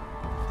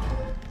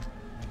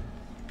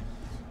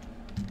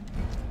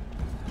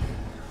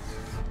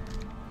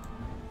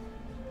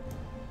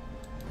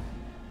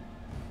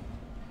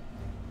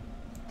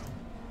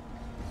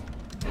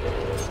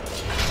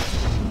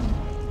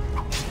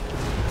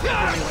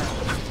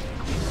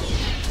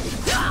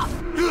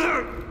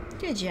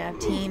 Good job,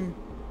 team.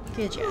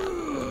 Good job.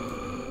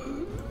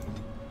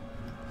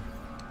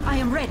 I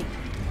am ready.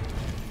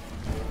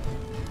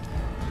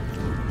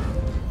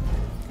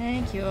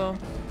 Thank you.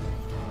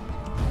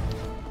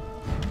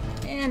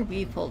 And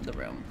we pulled the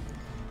room.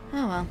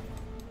 Oh well.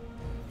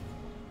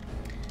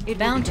 It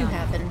Bound to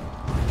happen.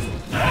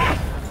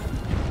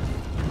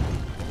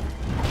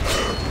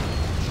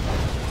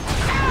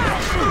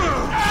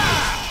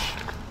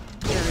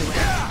 Very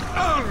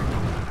well.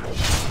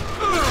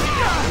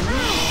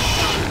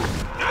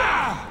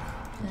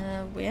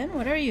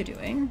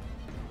 doing.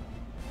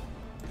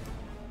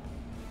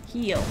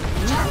 Heal.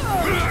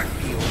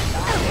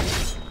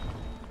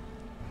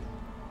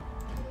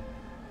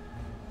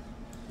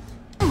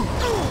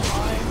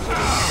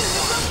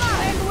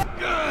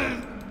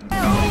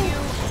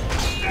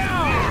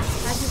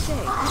 As you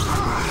say.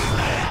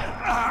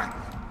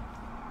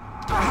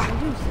 I will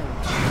do so.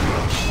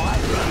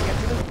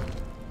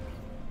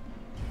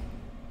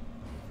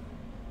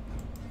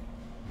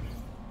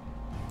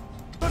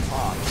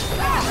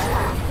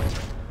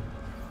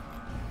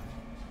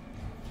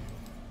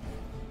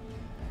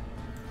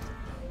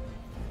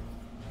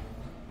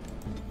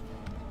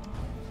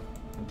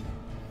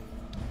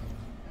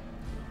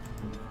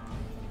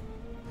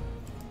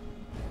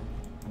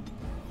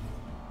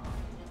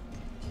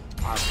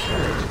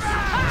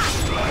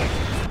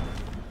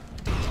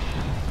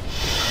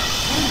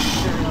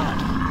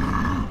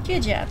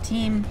 Good job,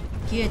 team.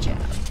 Good job.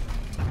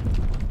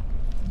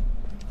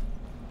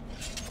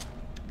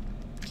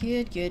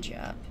 Good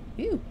job.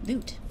 Ooh,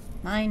 loot.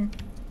 Mine.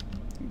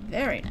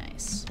 Very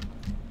nice.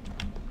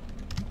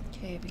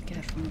 Okay, we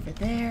got from over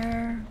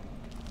there.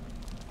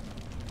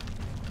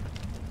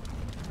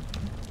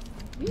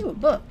 Ooh, a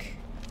book.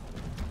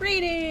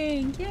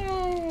 Reading!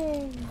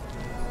 Yay!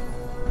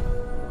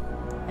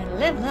 And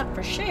level up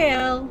for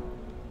Shale.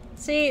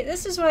 See,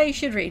 this is why you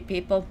should read,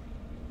 people.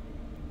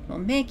 Will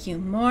make you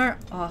more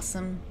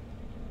awesome.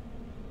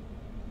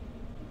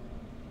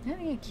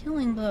 Having a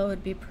killing blow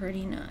would be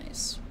pretty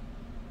nice.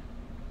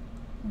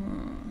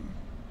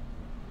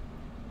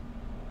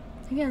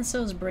 Again,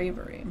 so is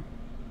bravery.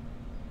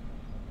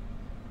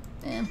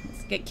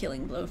 Let's get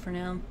killing blow for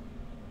now.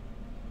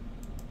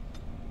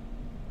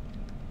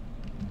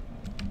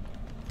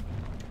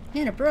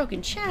 And a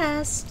broken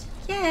chest!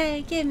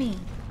 Yay, gimme!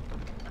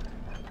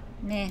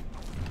 Nah,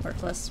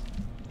 worthless.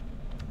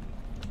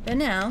 But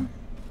now,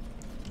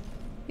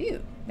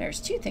 ooh,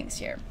 there's two things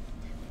here.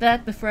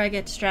 But before I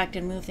get distracted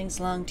and move things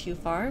along too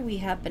far, we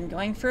have been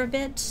going for a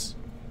bit.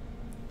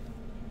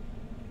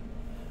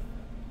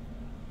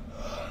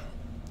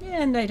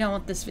 And I don't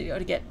want this video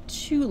to get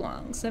too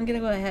long, so I'm going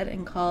to go ahead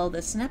and call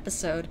this an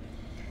episode.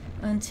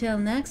 Until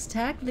next,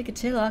 tack,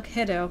 ligatilok,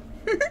 hedo.